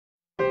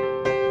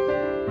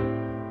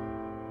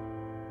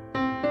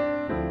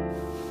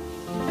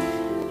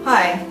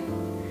Hi.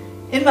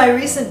 In my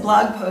recent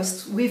blog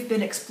posts, we've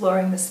been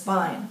exploring the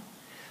spine,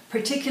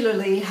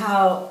 particularly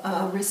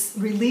how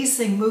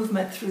releasing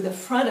movement through the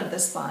front of the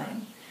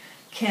spine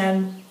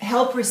can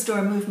help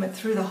restore movement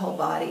through the whole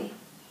body.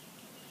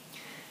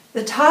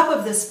 The top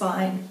of the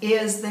spine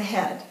is the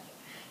head.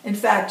 In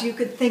fact, you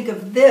could think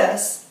of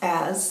this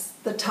as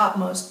the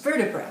topmost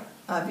vertebra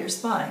of your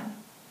spine.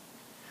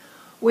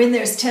 When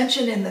there's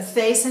tension in the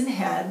face and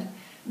head,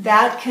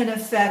 that can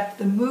affect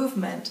the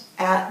movement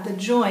at the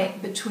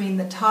joint between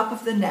the top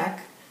of the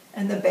neck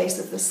and the base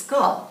of the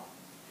skull.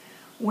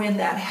 When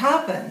that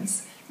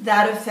happens,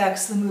 that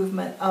affects the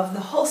movement of the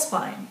whole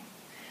spine.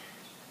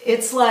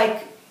 It's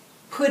like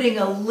putting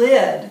a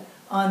lid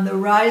on the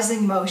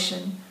rising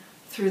motion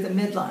through the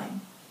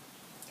midline.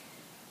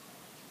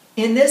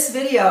 In this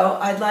video,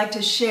 I'd like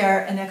to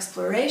share an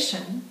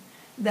exploration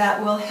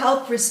that will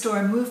help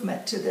restore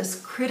movement to this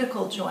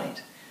critical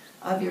joint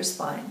of your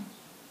spine.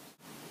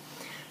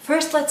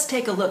 First, let's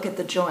take a look at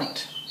the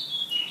joint.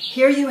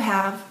 Here you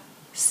have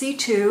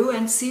C2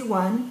 and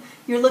C1.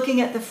 You're looking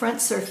at the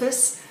front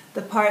surface,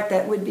 the part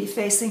that would be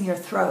facing your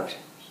throat.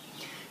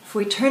 If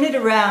we turn it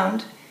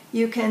around,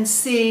 you can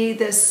see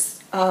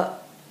this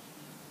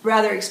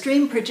rather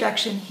extreme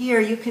projection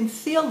here. You can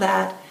feel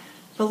that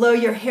below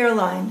your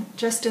hairline,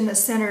 just in the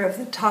center of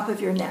the top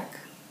of your neck.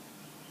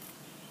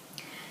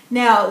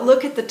 Now,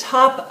 look at the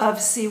top of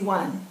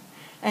C1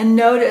 and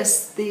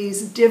notice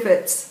these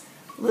divots,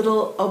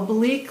 little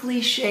obliquely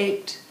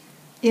shaped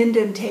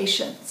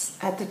indentations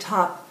at the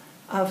top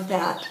of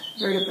that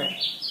vertebrae.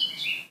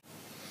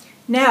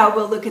 Now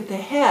we'll look at the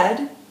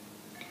head,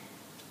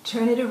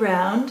 turn it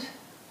around,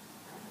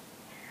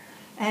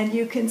 and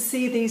you can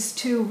see these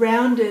two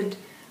rounded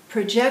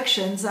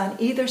projections on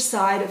either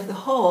side of the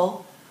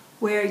hole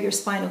where your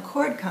spinal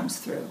cord comes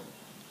through.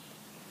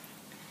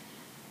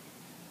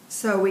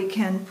 So we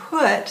can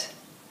put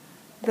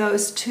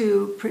those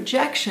two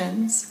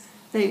projections,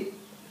 they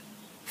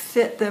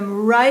fit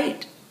them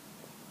right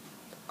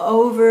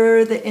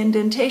over the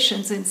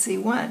indentations in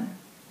C1.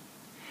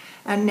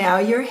 And now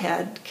your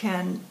head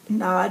can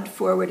nod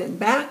forward and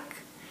back,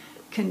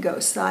 can go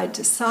side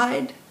to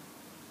side,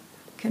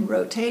 can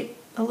rotate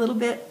a little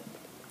bit.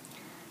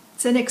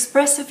 It's an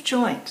expressive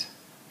joint.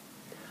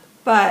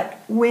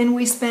 But when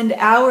we spend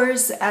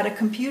hours at a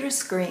computer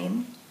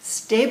screen,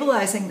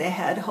 stabilizing the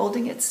head,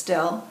 holding it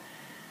still,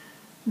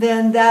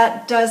 then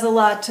that does a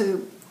lot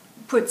to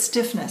put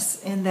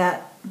stiffness in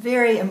that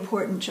very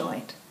important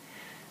joint.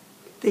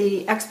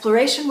 The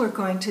exploration we're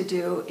going to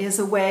do is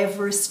a way of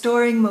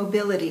restoring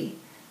mobility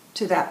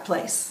to that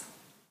place.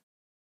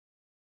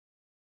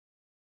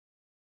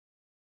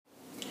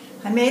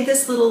 I made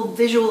this little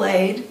visual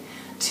aid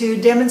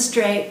to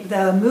demonstrate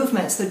the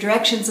movements, the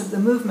directions of the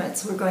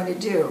movements we're going to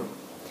do.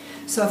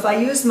 So if I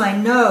use my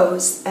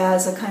nose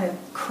as a kind of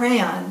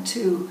crayon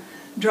to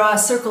draw a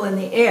circle in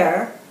the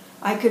air,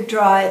 I could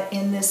draw it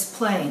in this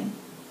plane,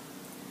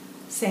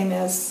 same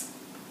as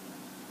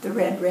the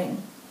red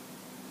ring.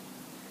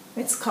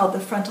 It's called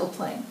the frontal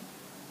plane.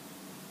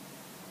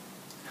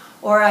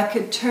 Or I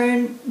could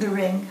turn the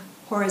ring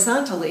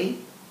horizontally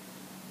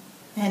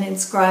and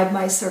inscribe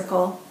my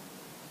circle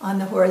on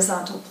the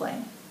horizontal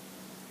plane.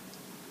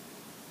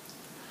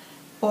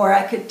 Or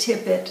I could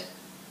tip it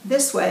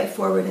this way,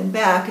 forward and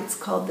back. It's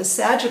called the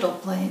sagittal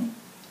plane.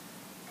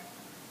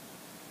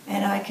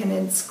 And I can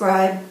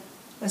inscribe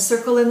a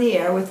circle in the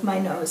air with my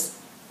nose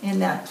in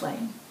that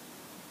plane.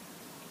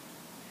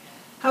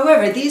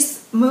 However,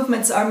 these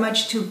movements are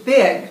much too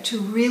big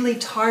to really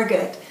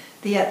target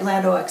the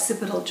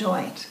atlanto-occipital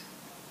joint.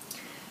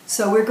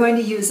 So we're going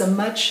to use a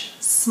much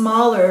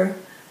smaller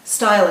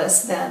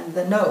stylus than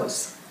the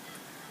nose.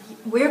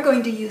 We're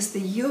going to use the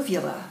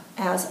uvula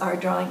as our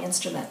drawing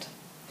instrument.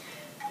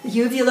 The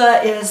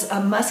uvula is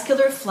a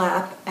muscular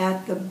flap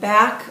at the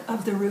back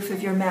of the roof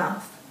of your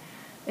mouth.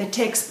 It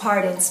takes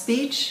part in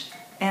speech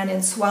and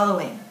in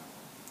swallowing.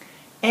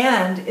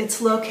 And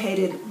it's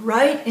located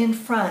right in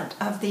front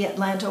of the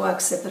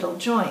atlanto-occipital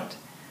joint.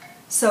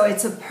 So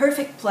it's a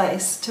perfect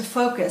place to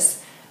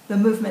focus the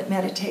movement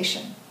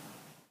meditation.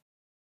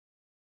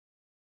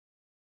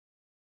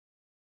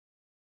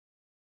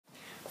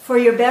 For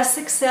your best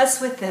success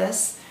with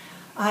this,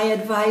 I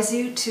advise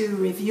you to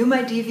review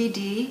my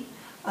DVD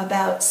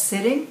about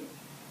sitting,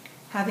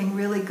 having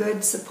really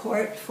good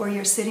support for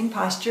your sitting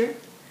posture,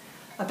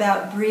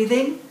 about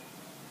breathing,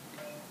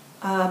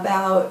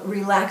 about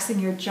relaxing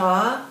your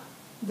jaw,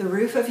 the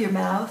roof of your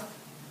mouth,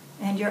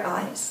 and your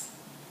eyes.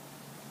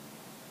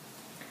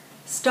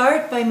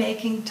 Start by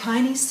making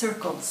tiny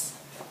circles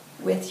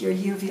with your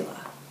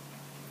uvula,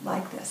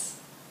 like this.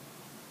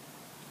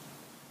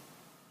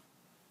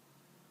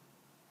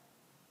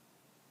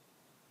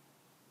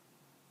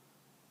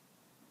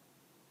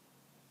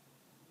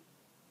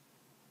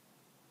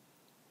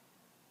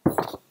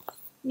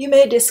 You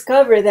may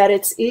discover that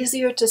it's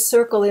easier to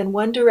circle in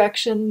one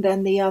direction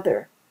than the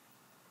other,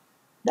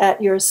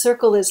 that your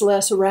circle is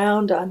less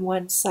round on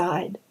one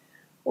side,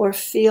 or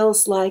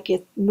feels like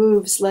it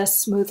moves less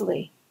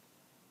smoothly.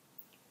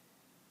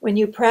 When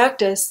you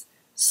practice,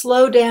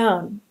 slow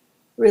down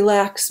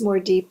relax more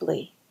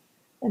deeply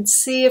and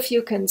see if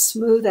you can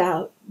smooth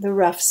out the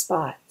rough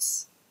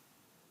spots.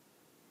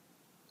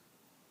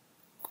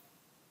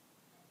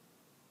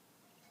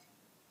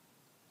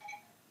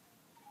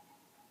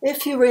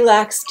 If you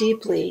relax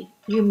deeply,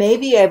 you may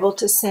be able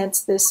to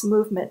sense this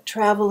movement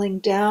traveling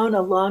down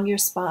along your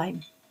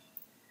spine.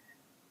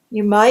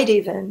 You might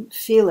even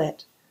feel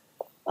it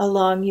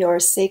along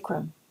your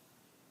sacrum.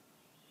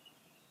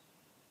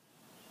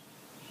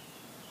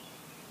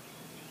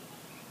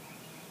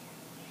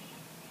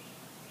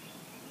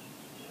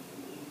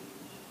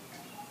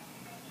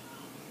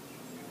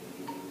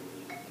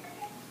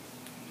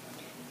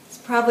 It's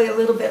probably a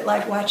little bit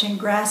like watching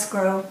grass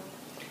grow.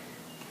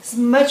 It's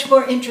much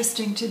more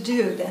interesting to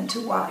do than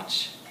to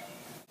watch.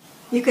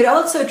 You could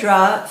also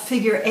draw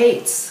figure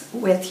eights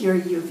with your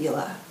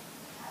uvula.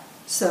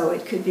 So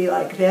it could be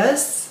like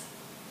this,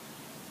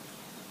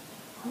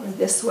 or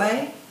this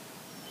way,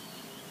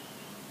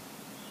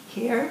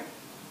 here,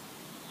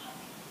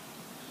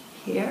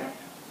 here,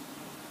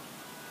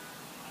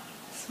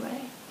 this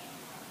way,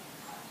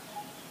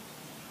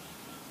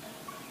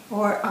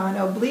 or on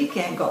oblique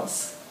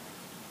angles.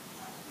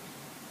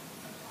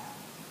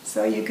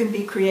 So you can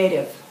be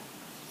creative.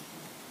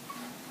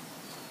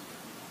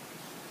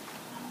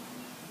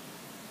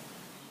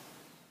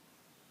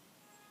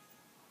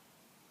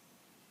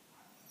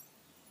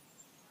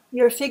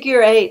 Your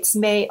figure eights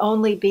may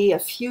only be a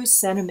few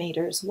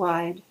centimeters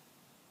wide.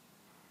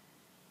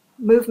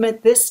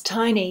 Movement this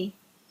tiny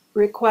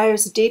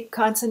requires deep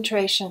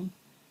concentration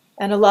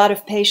and a lot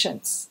of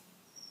patience.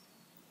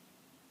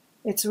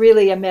 It's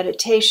really a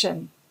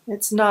meditation.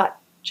 It's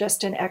not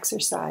just an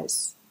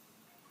exercise.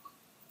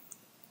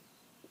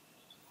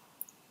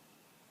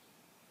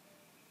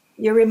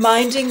 You're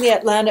reminding the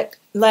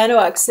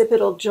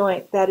atlanto-occipital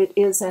joint that it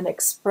is an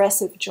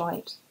expressive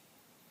joint.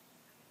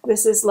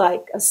 This is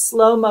like a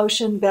slow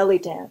motion belly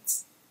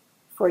dance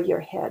for your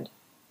head.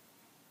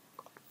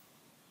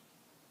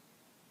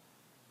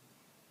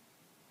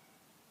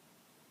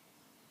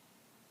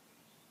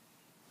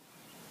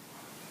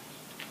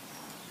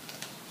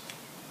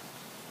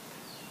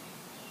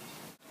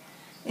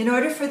 In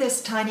order for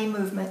this tiny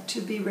movement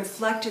to be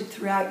reflected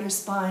throughout your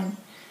spine,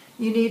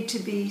 you need to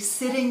be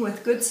sitting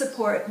with good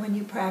support when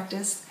you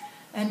practice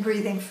and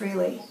breathing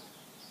freely.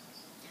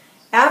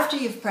 After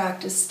you've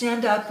practiced,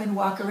 stand up and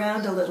walk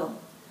around a little.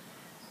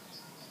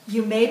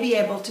 You may be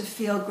able to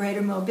feel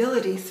greater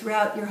mobility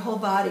throughout your whole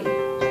body.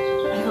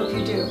 I hope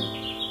you do.